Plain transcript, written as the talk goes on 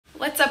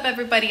up,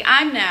 everybody?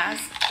 I'm Naz.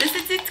 This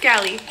is It's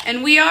Gally,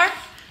 and we are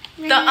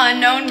the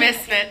Unknown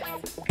Misfits.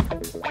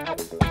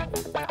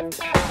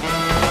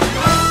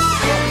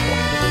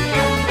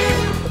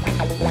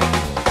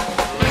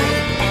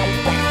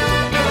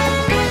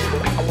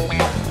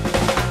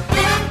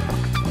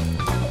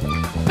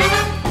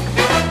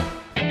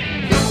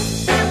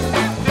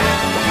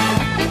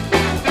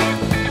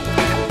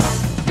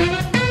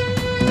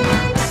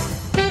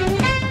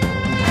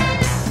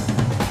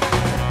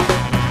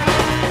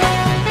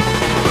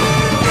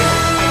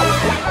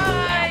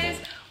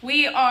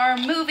 We are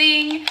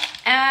moving,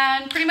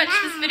 and pretty much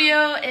this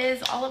video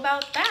is all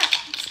about that.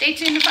 Stay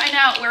tuned to find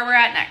out where we're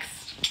at next.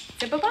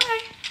 Say bye-bye.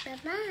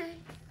 Bye-bye.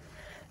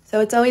 So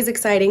it's always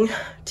exciting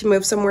to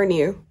move somewhere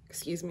new.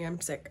 Excuse me, I'm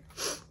sick.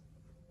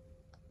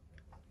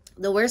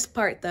 The worst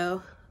part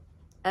though,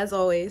 as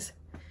always,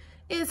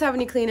 is having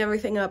to clean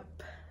everything up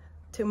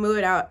to move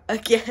it out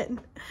again.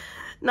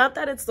 Not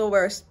that it's the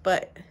worst,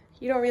 but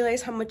you don't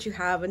realize how much you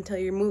have until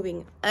you're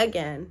moving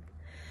again.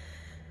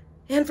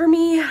 And for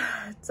me,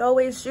 it's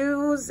always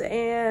shoes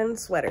and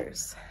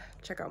sweaters.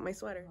 Check out my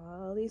sweater.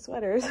 All these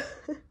sweaters.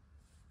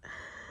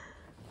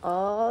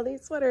 All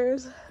these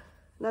sweaters.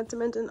 Not to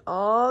mention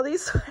all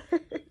these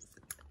sweaters.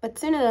 But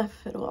soon enough,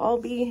 it'll all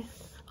be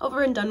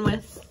over and done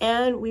with.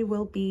 And we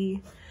will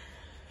be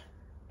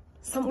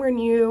somewhere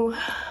new.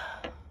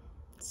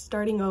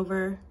 Starting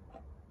over.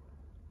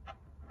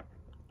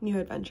 New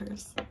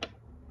adventures.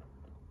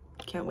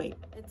 Can't wait.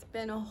 It's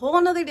been a whole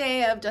nother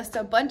day of just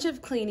a bunch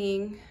of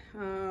cleaning.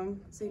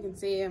 So you can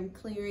see I'm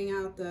clearing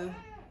out the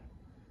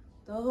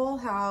whole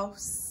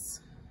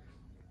house.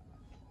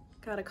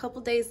 Got a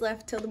couple days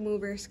left till the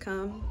movers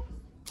come.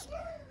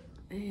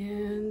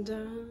 And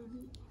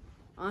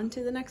on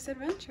to the next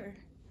adventure.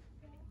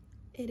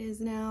 It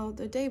is now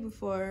the day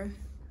before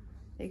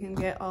they can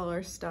get all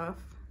our stuff.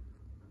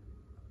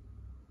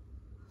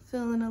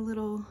 Feeling a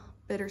little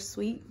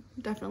bittersweet,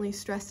 definitely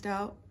stressed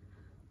out.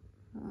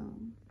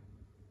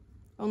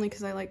 Only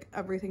because I like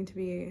everything to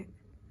be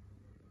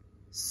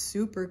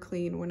super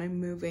clean when I'm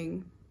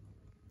moving,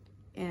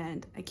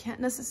 and I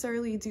can't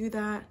necessarily do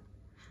that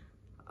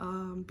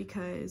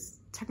because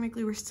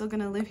technically we're still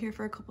gonna live here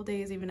for a couple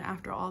days even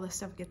after all the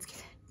stuff gets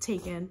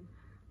taken.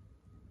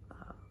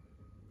 So,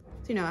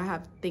 you know, I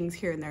have things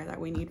here and there that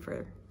we need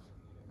for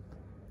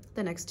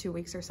the next 2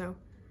 weeks or so,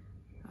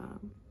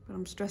 but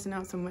I'm stressing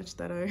out so much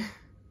that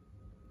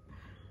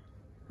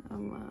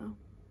I'm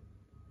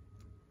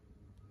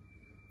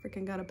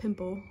freaking got a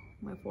pimple on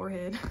my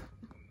forehead.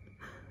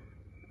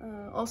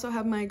 Also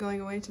have my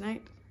going away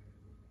tonight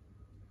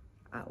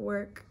at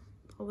work.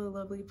 All the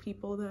lovely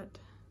people that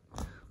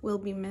will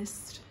be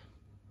missed.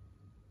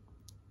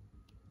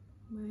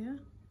 But yeah,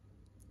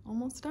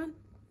 almost done.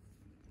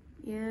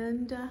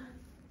 And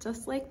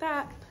just like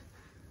that,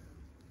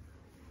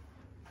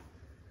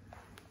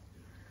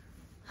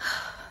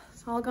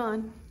 it's all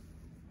gone.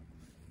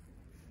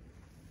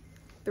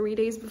 3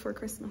 days before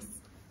Christmas.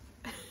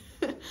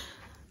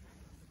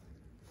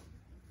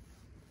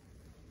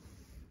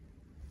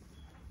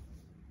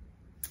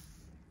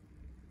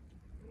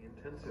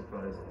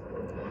 Intensifies.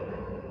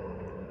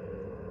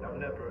 I've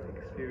never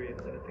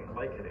experienced anything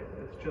like it.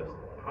 It's just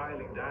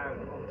piling down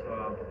onto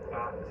our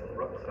backs and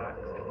rucksacks,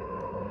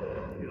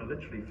 you know,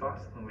 literally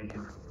faster than we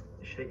could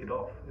shake it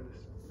off. It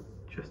was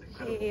just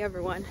incredible. Hey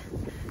everyone,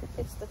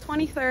 it's the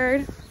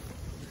 23rd.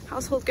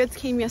 Household goods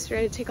came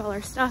yesterday to take all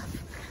our stuff.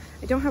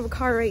 I don't have a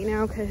car right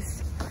now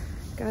because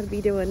gotta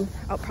be doing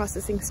out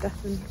processing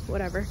stuff and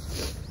whatever.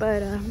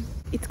 But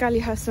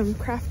Itzgali has some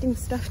crafting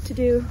stuff to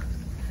do.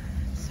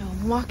 So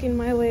I'm walking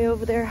my way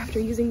over there after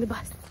using the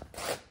bus.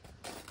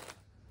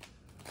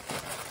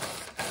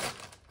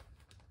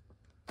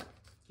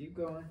 Keep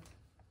going.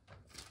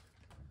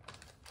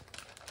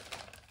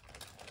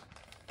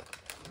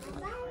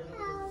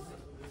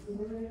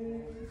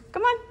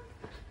 Come on,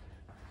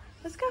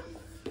 let's go.